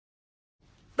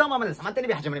どうも、さまテレ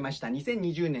ビ始まりました。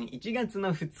2020年1月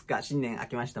の2日、新年明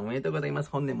けましておめでとうございま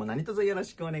す。本年も何卒よろ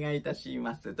しくお願いいたし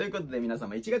ます。ということで皆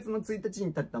様、1月の1日に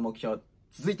立った目標、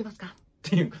続いてますかっ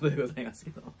ていうことでございます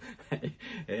けど。はい。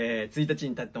1日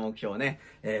に立った目標をね、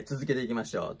続けていきま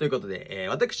しょう。ということで、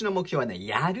私の目標はね、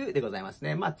やるでございます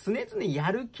ね。常々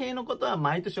やる系のことは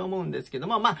毎年思うんですけど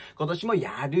も、今年も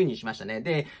やるにしましたね。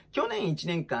で、去年1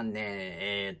年間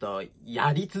ね、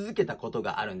やり続けたこと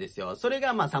があるんですよ。それ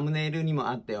がサムネイルにも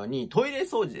あったように、トイレ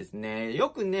掃除ですね。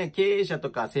よくね、経営者と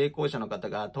か成功者の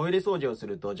方がトイレ掃除をす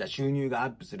ると、じゃあ収入がア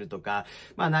ップするとか、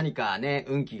何かね、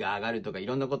運気が上がるとかい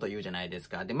ろんなことを言うじゃないです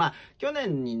か。で、去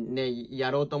年にね、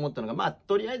やろうと思ったのが、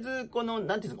とりあえず、なんてい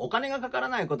うんですか、お金がかから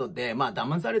ないことで、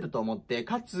騙されたと思って、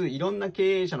かつ、いろんな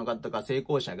経営者の方とか成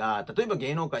功者が、例えば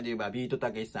芸能界で言えばビート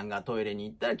たけしさんがトイレに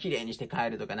行ったら綺麗にして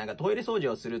帰るとか、なんかトイレ掃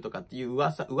除をするとかっていう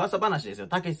噂話ですよ。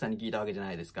たけしさんに聞いたわけじゃ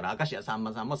ないですから、明石家さん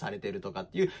まさんもされてるとかっ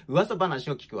ていう噂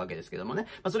話を聞くわけですけどもね。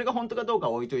それが本当かどうか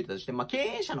は置いといたとして、経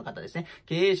営者の方ですね。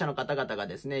経営者の方々が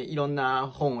ですね、いろんな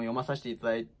本を読まさせていた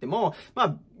だいても、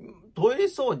トイレ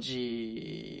掃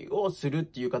除をするっ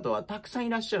ていう方はたくさんい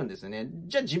らっしゃるんですよね。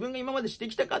じゃあ自分が今までして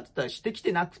きたかって言ったらしてき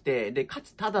てなくて、で、か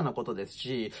つただのことです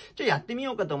し、じゃあやってみ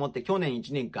ようかと思って去年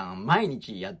1年間毎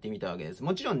日やってみたわけです。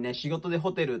もちろんね、仕事で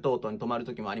ホテル等々に泊まる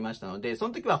時もありましたので、そ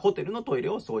の時はホテルのトイレ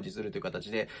を掃除するという形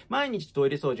で、毎日トイ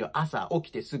レ掃除を朝起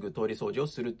きてすぐトイレ掃除を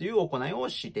するっていう行いを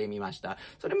してみました。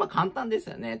それ簡単です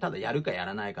よね。ただやるかや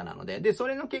らないかなので。で、そ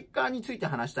れの結果について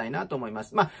話したいなと思いま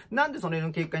す。なんでそれ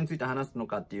の結果について話すの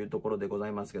かっていうところでござ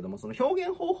いますけども、その表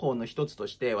現方法の一つと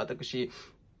して私、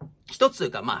一つとい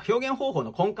うか、表現方法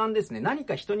の根幹ですね。何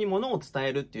か人に物を伝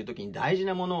えるっていう時に大事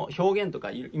なもの、表現と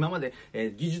か、今まで、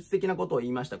技術的なことを言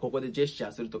いました。ここでジェスチャ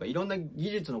ーするとか、いろんな技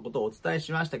術のことをお伝え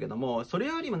しましたけども、それ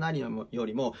よりも何よ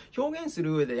りも、表現す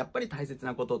る上でやっぱり大切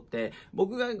なことって、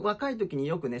僕が若い時に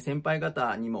よくね、先輩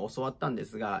方にも教わったんで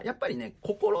すが、やっぱりね、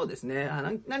心ですね。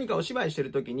何かお芝居して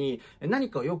る時に、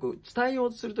何かをよく伝えよう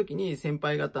とする時に、先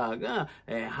輩方が、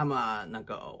なん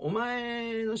か、お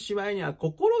前の芝居には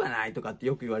心がないとかって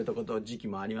よく言われたこと時期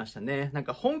もありましたね。なん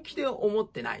か本気で思っ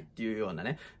てないっていうような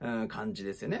ね、感じ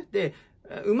ですよね。で、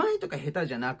うまいとか下手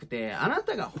じゃなくて、あな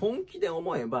たが本気で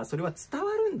思えばそれは伝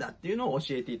わるんだっていうのを教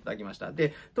えていただきました。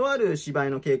で、とある芝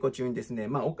居の稽古中にですね、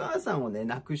お母さんをね、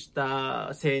亡くした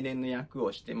青年の役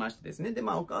をしてましてですね、で、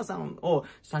お母さんを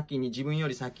自分よ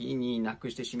り先に亡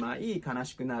くしてしまい、悲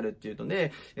しくなるっていうと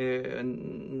ね、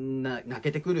泣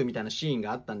けてくるみたいなシーン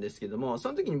があったんですけども、そ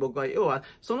の時に僕は、要は、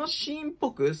そのシーンっ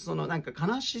ぽく、なんか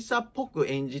悲しさっぽく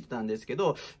演じてたんですけ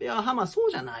ど、いや、そ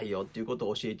うじゃないよっていうこと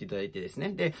を教えていただいてです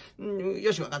ね、で、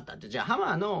よし、わかったって。じゃあ、ハ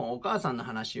マのお母さんの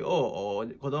話を、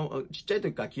ちっちゃい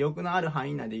時から記憶のある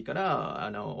範囲内でいいか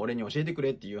ら、俺に教えてく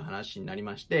れっていう話になり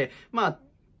まして、淡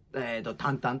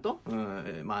々と、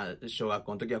小学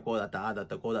校の時はこうだった、ああだっ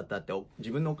た、こうだったって、自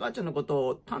分のお母ちゃんのこと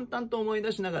を淡々と思い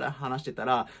出しながら話してた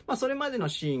ら、それまでの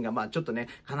シーンが、ちょっとね、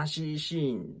悲しいシ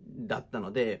ーンだった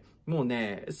ので、もう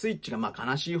ね、スイッチが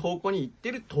悲しい方向に行っ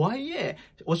てるとはいえ、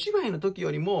お芝居の時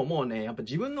よりも、もうね、やっぱ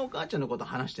自分のお母ちゃんのこと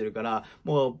話してるから、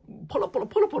もう、ポロポ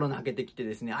ロ泣けてきて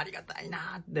ですね、ありがたい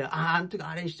なーって、あの時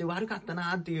あれして悪かった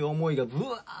なーっていう思いがブ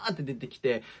ワーって出てき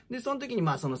て、で、その時に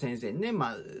その先生にね、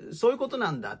そういうこと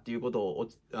なんだっていうことを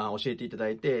教えていた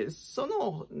だいて、そ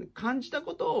の感じた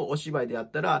ことをお芝居でやっ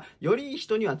たら、より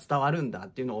人には伝わるんだっ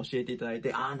ていうのを教えていただい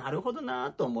て、なるほどな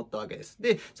ーと思ったわけです。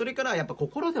で、それからやっぱ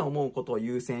心で思うことを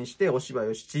優先してお芝居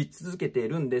をし続けてい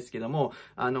るんですけども、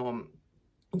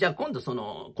じゃあ今度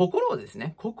心をです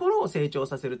ね、心を成長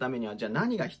させるためには、じゃあ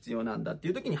何が必要なんだって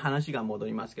いう時に話が戻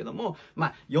りますけども、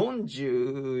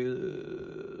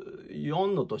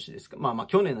44の年ですか。今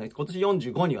年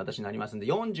45に私なりますんで、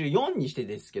44にして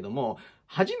ですけども、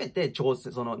初めて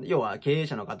要は経営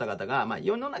者の方々が、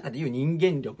世の中でいう人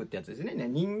間力ってやつですね。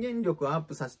人間力をアッ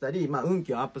プさせたり、運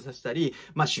気をアップさせたり、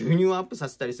収入をアップさ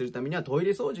せたりするためにはトイ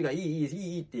レ掃除がい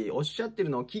いっておっしゃってる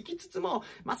のを聞きつつも、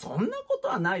そんなこと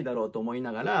はないだろうと思い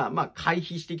ながら、回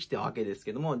避してきたわけです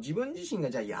けども、自分自身が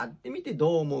じゃあやってみて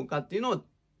どう思うかっていうのを、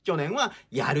去年は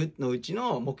やるのうち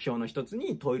の目標の一つ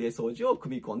にトイレ掃除を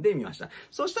組み込んでみました。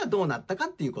そしたらどうなったかっ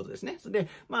ていうことですね。で、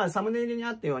サムネイルに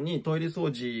あったようにトイレ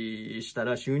掃除した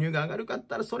ら収入が上がるかって言っ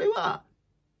たら、それは、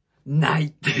ないっ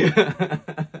ていう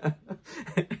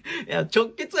や、直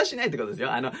結はしないってことですよ。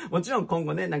もちろん今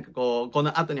後ね、なんかこ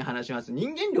の後に話します。人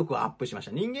間力をアップしまし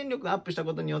た。人間力をアップした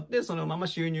ことによって、そのまま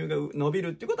収入が伸びる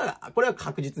っていうことは、これは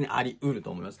確実にあり得る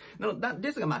と思います。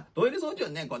ですが、トイレ掃除を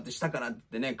ね、こうやってしたからっ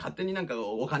てね、勝手になんか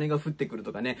お金が降ってくる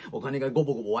とかね、お金がゴ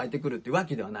ボゴボ湧いてくるっていうわ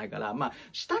けではないから、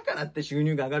したからって収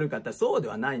入が上がるかってそうで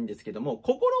はないんですけども、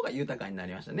心が豊かにな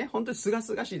りましたね。本当に清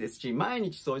々しいですし、毎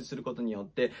日掃除することによっ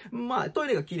て、トイ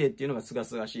レが綺麗っていうのが清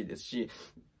々しいですし、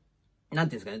なん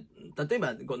ていうんですかね。例え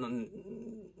ば、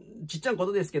ちっちゃなこ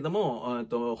とですけども、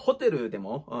ホテルで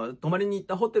も、泊まりに行っ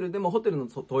たホテルでも、ホテルの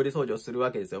トイレ掃除をするわ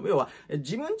けですよ。要は、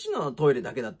自分家のトイレ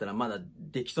だけだったらまだ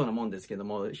できそうなもんですけど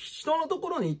も、人のとこ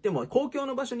ろに行っても、公共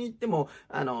の場所に行っても、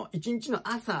一日の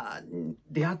朝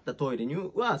出会ったトイレに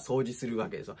は掃除するわ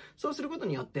けですよ。そうすること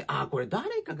によって、これ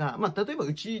誰かが、例えば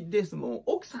うちですもん、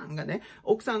奥さんが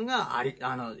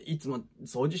いつも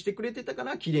掃除してくれてたか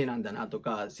ら綺麗なんだなと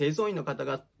か、清掃員の方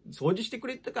が掃除してく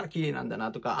れてたから綺麗なんだ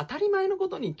なとか、当たり前のこ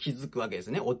とに気づくわけです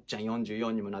ね。おっちゃん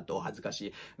44にもなってお恥ずか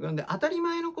しい。なので、当たり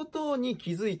前のことに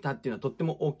気づいたっていうのはとって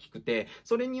も大きくて、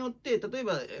それによって、例え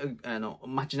ば、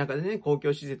街中でね、公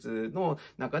共施設の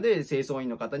中で清掃員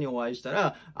の方にお会いした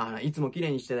ら、いつも綺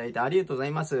麗にしていただいてありがとうござ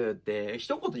いますって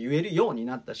一言言えるように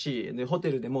なったし、で、ホ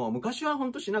テルでも昔は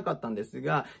本当しなかったんです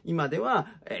が、今では、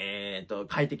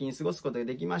快適に過ごすことが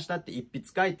できましたって一筆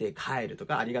書いて帰ると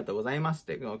か、ありがとうございますっ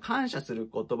て、感謝する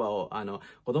言葉を、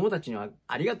子供たちには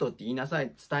ありがとうって言いなさ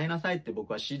い、伝えなさいって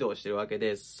僕は指導してるわけ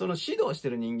で、その指導して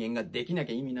る人間ができなき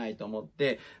ゃ意味ないと思っ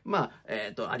て、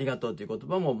ありがとうっていう言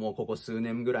葉ももうここ数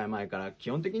年ぐらい前から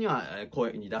基本的には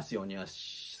声に出すようには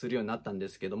するようになったんで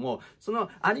すけども、その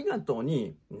ありがとう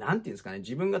に、なんていうんですかね、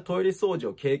自分がトイレ掃除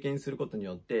を経験することに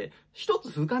よって、一つ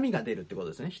深みが出るってこと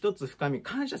ですね。一つ深み、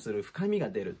感謝する深みが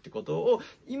出るってことを、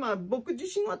今僕自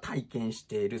身は体験し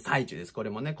ている最中です。こ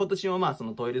れもね、今年はそ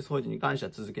のトイレ掃除に関して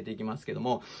は続けていきますけど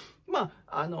も、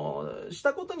し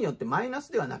たことによってマイナ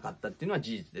スではなかったっていうのは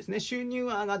事実ですね。収入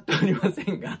は上がっておりませ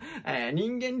んが、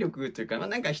人間力というか、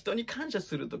なんか人に感謝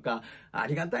するとか、あ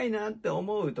りがたいなって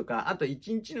思うとか、あと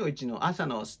一日のうちの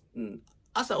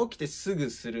朝起きてすぐ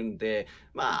するんで、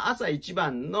朝一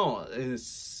番の、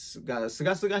が、す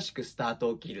がすがしくスタート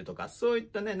を切るとか、そういっ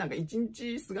たね、なんか一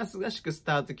日すがすがしくス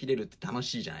タート切れるって楽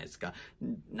しいじゃないですか。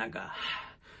なんか、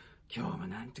今日も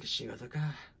なんとか仕事か。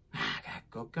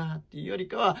学校かっていうより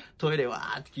かは、トイレわ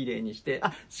ーって綺麗にして、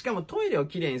しかもトイレを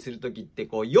綺麗にするときって、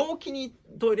陽気に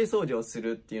トイレ掃除をす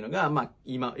るっていうのが、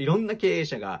今、いろんな経営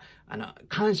者が、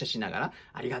感謝しながら、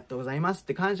ありがとうございますっ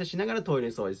て感謝しながらトイレ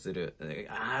掃除する。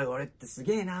俺ってす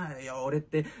げえな、俺っ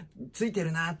てついて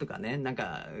るな、とかね、なん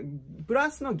か、プ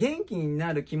ラスの元気に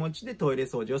なる気持ちでトイレ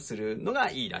掃除をするのが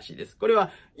いいらしいです。これ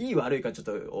は、いい悪いかちょっ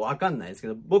とわかんないですけ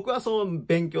ど、僕はそう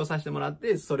勉強させてもらっ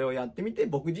て、それをやってみて、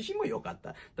僕自身も良かっ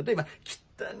た。例えば、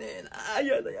汚ねえな、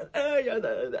やだ、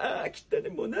汚ねえ、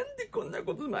もうなんでこんな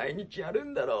こと毎日やる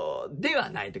んだろう、で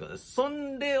はないってことです。そ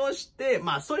んでをして、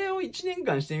それを1年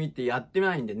間してみてやって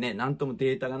ないんでね、なんとも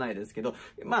データがないですけど、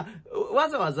わ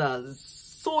ざわざ、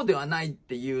そうではないっ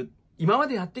ていう、今ま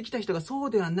でやってきた人がそう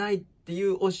ではないってい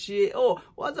う教えを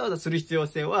わざわざする必要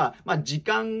性は、時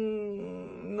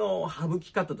間の省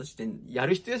き方としてや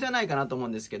る必要性はないかなと思う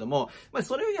んですけども、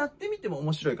それをやってみても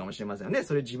面白いかもしれませんよね。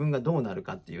それ自分がどうなる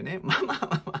かっていうね。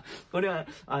これは、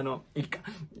いいか。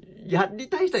やり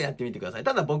たい人はやってみてください。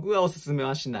ただ僕はおすすめ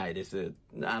はしないです。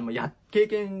経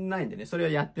験ないんでね、それ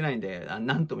はやってないんで、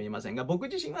なんとも言えませんが、僕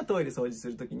自身はトイレ掃除す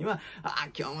るときには、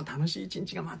今日も楽しい一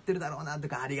日が待ってるだろうなと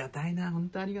か、ありがたいな、本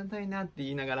当ありがたいなって言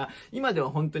いながら、今では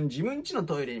本当に自分家の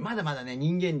トイレにまだまだね、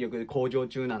人間力向上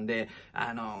中なんで、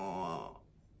なん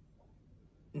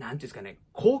ていうんですかね、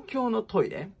公共のトイ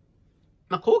レ、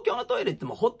公共のトイレって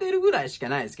もうホテルぐらいしか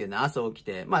ないですけどね、朝起き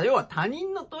て。要は他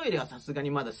人のトイレはさすがに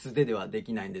まだ素手ではで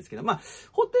きないんですけど、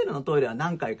ホテルのトイレは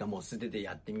何回かもう素手で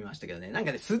やってみましたけどね、なん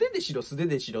かね、素手でしろ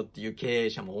っていう経営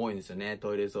者も多いんですよね、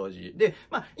トイレ掃除。で、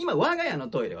今我が家の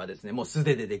トイレはですね、もう素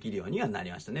手でできるようにはなり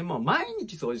ましたね。もう毎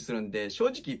日掃除するんで、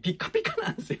正直ピカピカ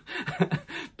なんですよ。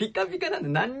ピカピカなんで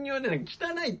何にもね、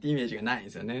汚いってイメージがないん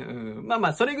ですよね。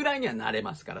それぐらいにはなれ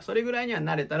ますから、それぐらいには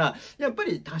なれたら、やっぱ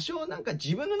り多少なんか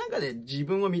自分の中で自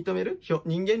分を認める、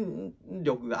人間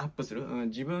力がアップする、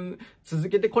自分続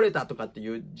けてこれたとかってい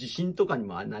う自信とかに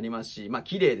もなりますし、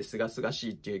綺麗で清々し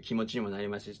いっていう気持ちにもなり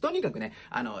ますし、とにかくね、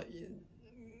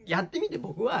やってみて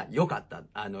僕は良かった。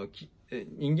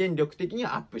人間力的に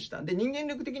はアップした。で、人間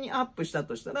力的にアップした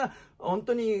としたら、本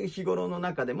当に日頃の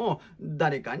中でも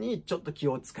誰かにちょっと気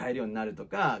を使えるようになると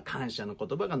か、感謝の言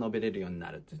葉が述べれるようにな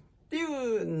るってい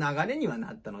う流れには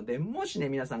なったので、もしね、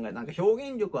皆さんがなんか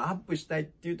表現力をアップしたいっ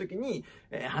ていう時に、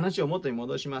話を元に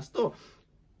戻しますと、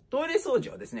トイレ掃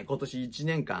除はですね、今年1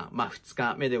年間、2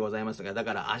日目でございますが、だ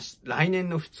から来年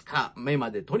の2日目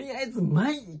まで、とりあえず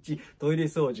毎日トイレ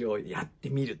掃除をやって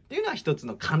みるっていうのは一つ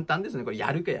の簡単ですね。これや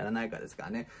るかやらないかですから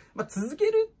ね。続け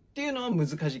るっていうのは難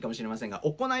しいかもしれませんが、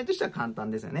行いとしては簡単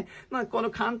ですよね。こ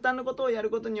の簡単なことをやる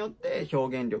ことによって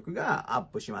表現力がアッ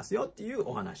プしますよっていう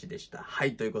お話でした。は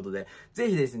い、ということで、ぜ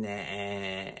ひです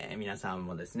ね、皆さん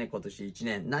もですね、今年1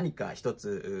年何か一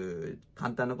つ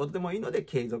簡単なことでもいいので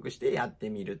継続してやって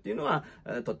みるっていうのは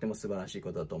とっても素晴らしい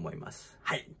ことだと思います。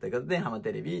はい、ということで、ハマ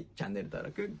テレビチャンネル登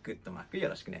録、グッドマークよ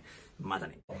ろしくね。また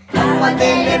ね。ハマテ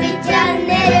レビチャン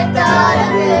ネル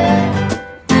登録